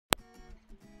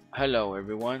Hello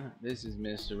everyone, this is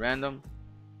Mr. Random,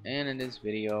 and in this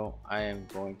video I am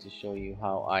going to show you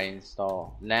how I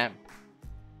install LAMP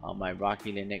on my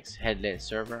Rocky Linux headless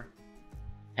server.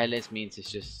 Headless means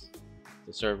it's just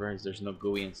the server, there's no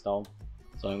GUI installed.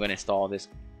 So I'm going to install this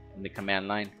in the command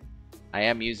line. I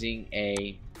am using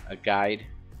a guide.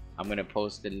 I'm going to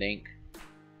post the link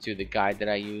to the guide that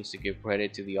I use to give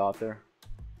credit to the author.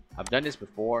 I've done this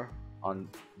before on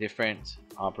different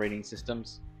operating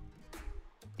systems,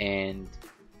 and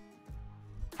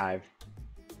I've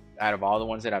out of all the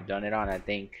ones that I've done it on, I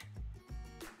think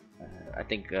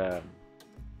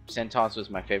CentOS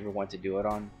was my favorite one to do it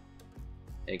on,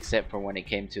 except for when it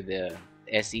came to the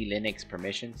SE Linux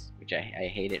permissions, which I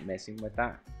hated messing with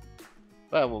that.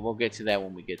 But we'll get to that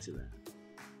when we get to that.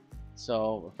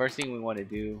 So the first thing we want to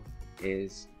do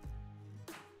is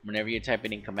whenever you're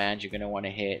typing in commands, you're gonna want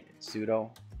to hit sudo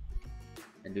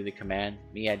and do the command.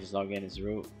 Me, I just log in as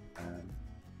root.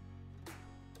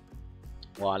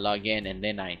 Well, I log in and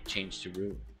then I change to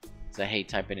root. So I hate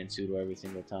typing in sudo every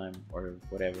single time or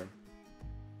whatever.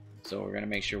 So we're gonna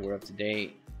make sure we're up to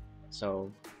date.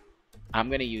 So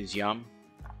I'm gonna use yum.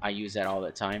 I use that all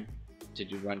the time to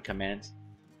do run commands,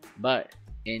 but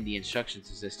in the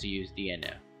instructions it says to use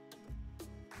DNF.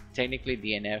 Technically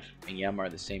DNF and yum are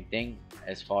the same thing,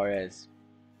 as far as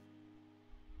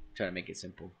trying to make it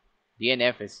simple.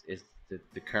 DNF is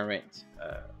the current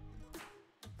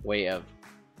way of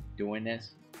doing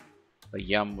this, but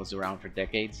yum was around for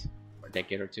decades, or a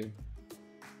decade or two.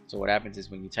 So what happens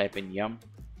is when you type in yum,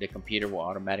 the computer will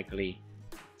automatically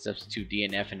substitute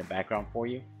DNF in the background for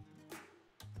you.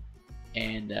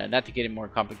 And not to get it more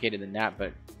complicated than that,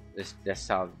 but that's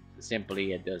how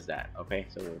simply it does that. Okay,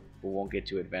 so we won't get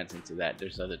too advanced into that.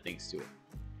 There's other things to it.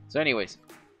 So anyways,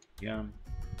 yum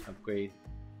upgrade.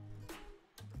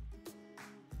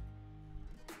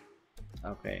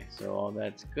 Okay, so all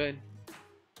that's good.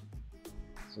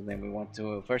 So then we want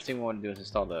to, first thing we want to do is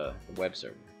install the web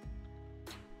server.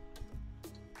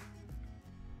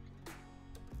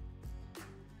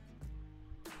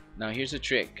 Now here's a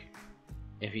trick.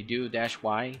 If you do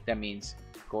 -y, that means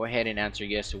go ahead and answer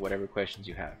yes to whatever questions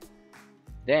you have.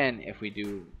 Then if we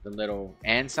do the little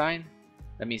and sign,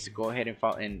 that means to go ahead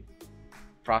and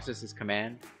process this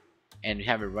command and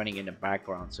have it running in the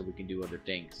background so we can do other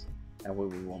things. That way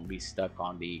we won't be stuck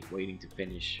on the waiting to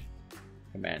finish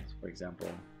commands. For example,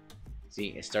 see,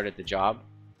 it started the job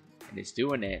and it's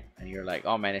doing it, and you're like,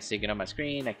 oh man, it's taking up my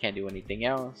screen, I can't do anything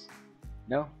else.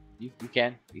 No, you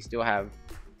can. You still have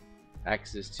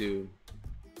access to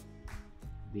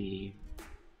the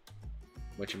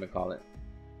whatchamacallit,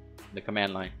 the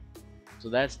command line. So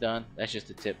that's done. That's just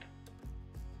a tip.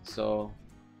 So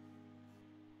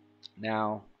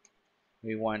now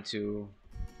we want to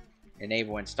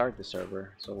enable and start the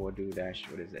server. So we'll do dash,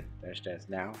 what is it? Dash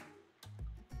now.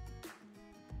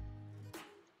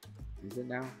 Is it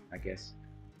now? I guess.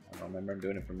 I don't remember. I'm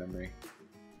doing it from memory.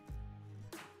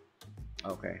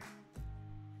 Okay.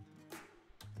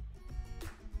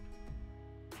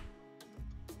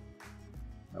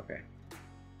 Okay.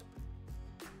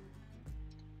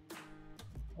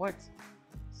 What?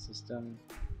 System.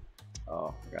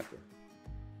 Oh, I forgot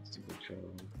to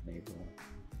control enable.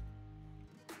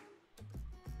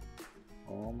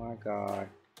 Oh my god.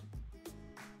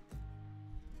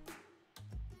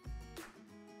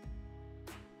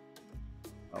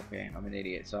 Okay, I'm an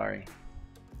idiot. Sorry.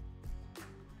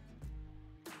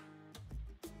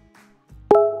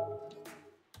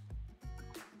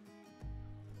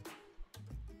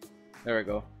 There we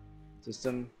go.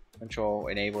 System control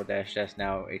enable dash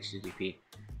now HTTP.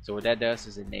 So what that does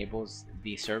is enables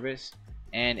the service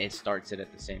and it starts it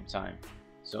at the same time.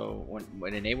 So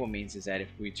what enable means is that if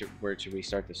we were to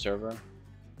restart the server,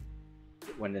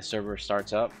 when the server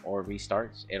starts up or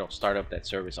restarts, it'll start up that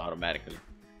service automatically.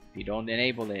 If you don't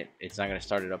enable it, it's not going to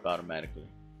start it up automatically.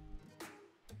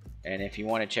 And if you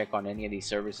want to check on any of these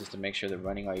services to make sure they're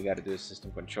running, all you got to do is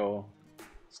system control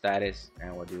status,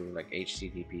 and we'll do like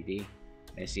HTTPD,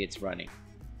 and see it's running.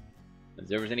 If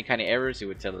there was any kind of errors, it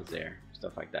would tell us there,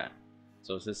 stuff like that.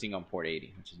 So it's listening on port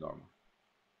 80, which is normal.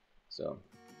 So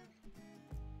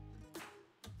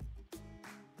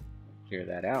clear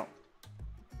that out,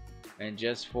 and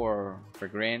just for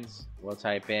grins, we'll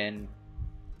type in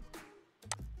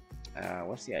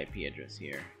what's the IP address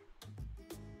here?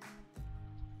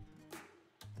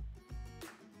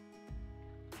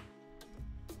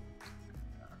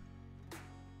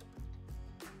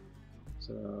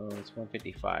 So it's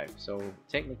 155. So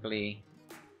technically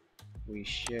we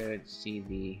should see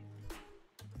the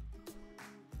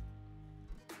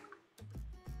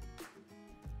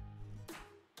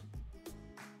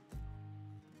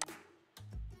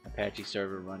Apache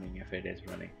server running if it is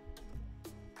running.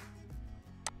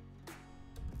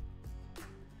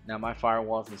 Now my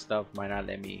firewalls and stuff might not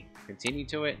let me continue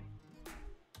to it,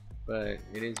 but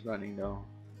it is running though.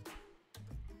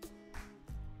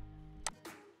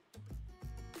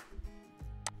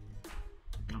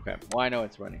 Okay, well I know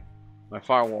it's running. My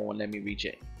firewall won't let me reach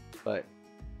it, but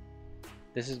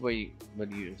this is what you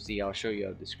see. I'll show you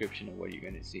a description of what you're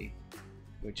gonna see,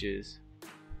 which is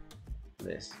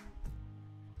this.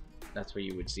 That's what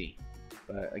you would see.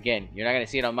 But again, you're not gonna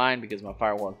see it on mine because my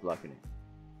firewall is blocking it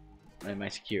and my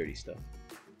security stuff.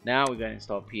 Now we're gonna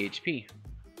install PHP.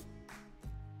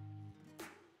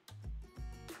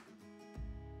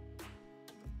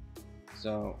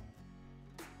 So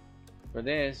for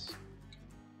this,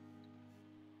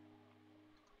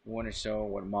 we want to show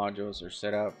what modules are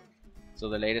set up. So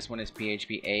the latest one is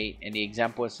PHP 8, and the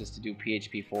example is just to do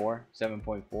PHP 4,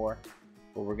 7.4,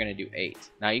 but we're gonna do 8.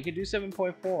 Now you can do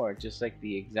 7.4 just like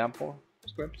the example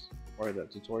scripts or the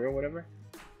tutorial, whatever,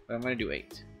 but I'm gonna do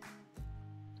 8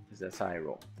 because that's how I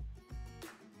roll.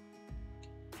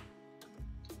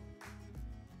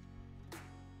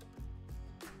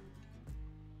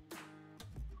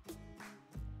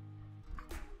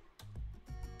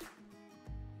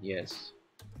 Yes,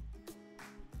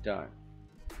 done.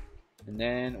 And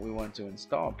then we want to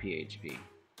install PHP.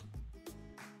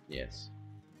 Yes,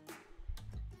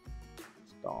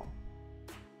 install.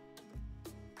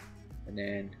 And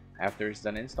then after it's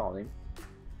done installing,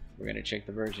 we're going to check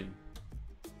the version.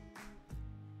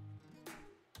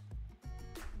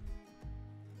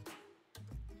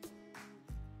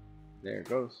 There it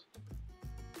goes.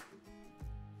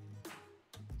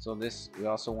 So this, we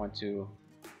also want to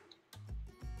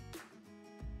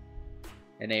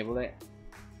enable it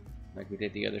like we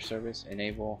did the other service.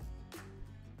 Enable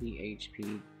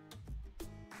PHP,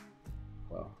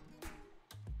 well,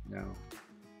 no,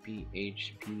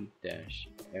 PHP-FPM.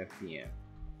 There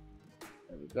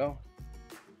we go.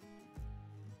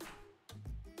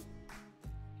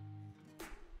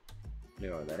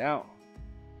 Clear all that out.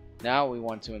 Now we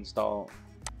want to install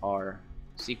our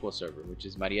SQL server, which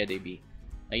is MariaDB.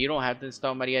 Now you don't have to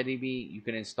install MariaDB. You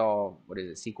can install, what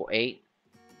is it, SQL 8.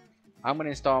 I'm going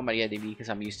to install MariaDB because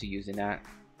I'm used to using that,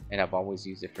 and I've always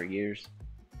used it for years.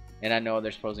 And I know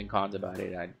there's pros and cons about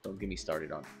it. Don't get me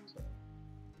started on it.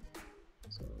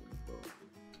 So go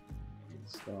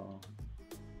install.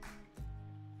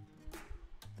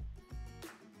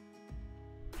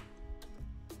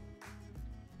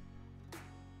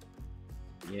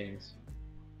 Yes.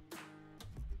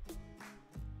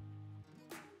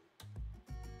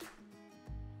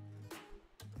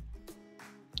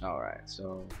 All right,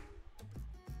 so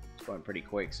it's going pretty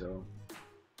quick, so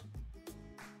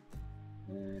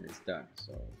and it's done.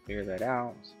 So clear that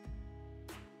out,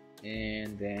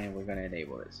 and then we're gonna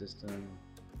enable it. System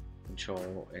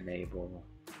control enable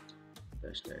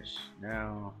 --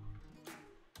 now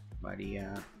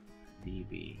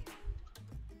MariaDB.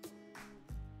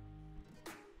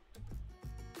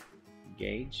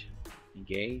 Engage.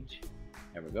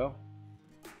 There we go.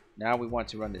 Now we want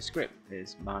to run the script.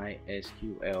 It's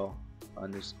MySQL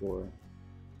 _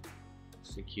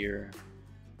 secure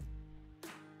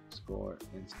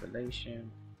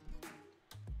installation.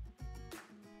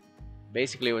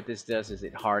 Basically what this does is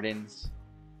it hardens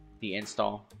the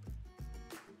install.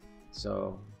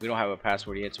 So we don't have a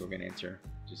password yet, so we're gonna enter.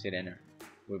 Just hit enter.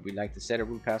 Would we like to set a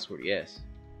root password? Yes.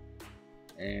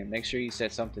 And make sure you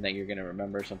set something that you're gonna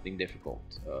remember, something difficult,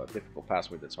 difficult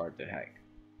password that's hard to hack.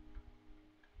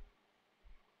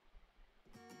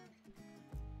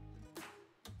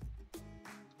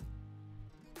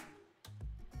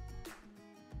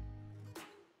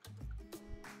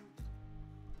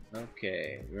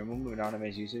 Okay, remove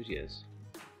anonymous users, yes.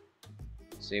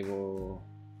 Disable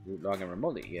root login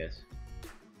remotely, yes.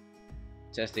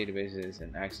 Test databases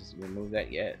and access, remove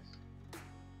that, yes.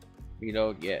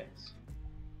 Reload, yes.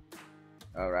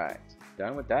 Alright,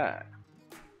 done with that.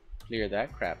 Clear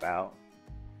that crap out.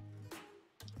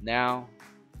 Now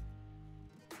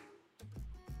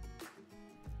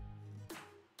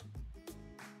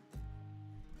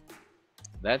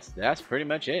that's pretty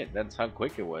much it. That's how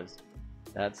quick it was.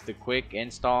 That's the quick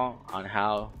install on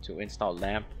how to install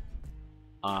LAMP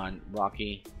on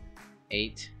Rocky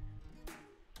 8,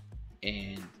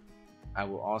 and I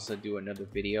will also do another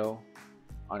video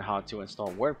on how to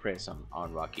install WordPress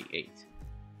on Rocky 8,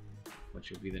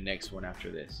 which will be the next one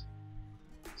after this.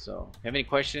 So if you have any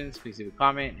questions, please leave a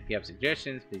comment. If you have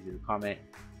suggestions, please leave a comment.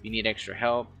 If you need extra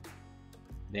help,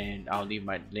 then I'll leave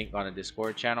my link on the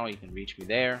Discord channel. You can reach me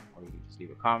there, or you can just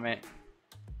leave a comment.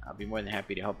 I'll be more than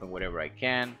happy to help in whatever I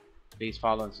can. Please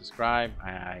follow and subscribe.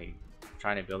 I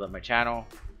trying to build up my channel.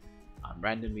 I'm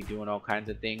randomly doing all kinds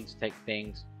of things, tech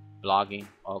things, blogging,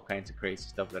 all kinds of crazy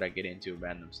stuff that I get into,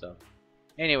 random stuff.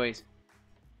 Anyways,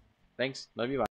 thanks, love you, bye.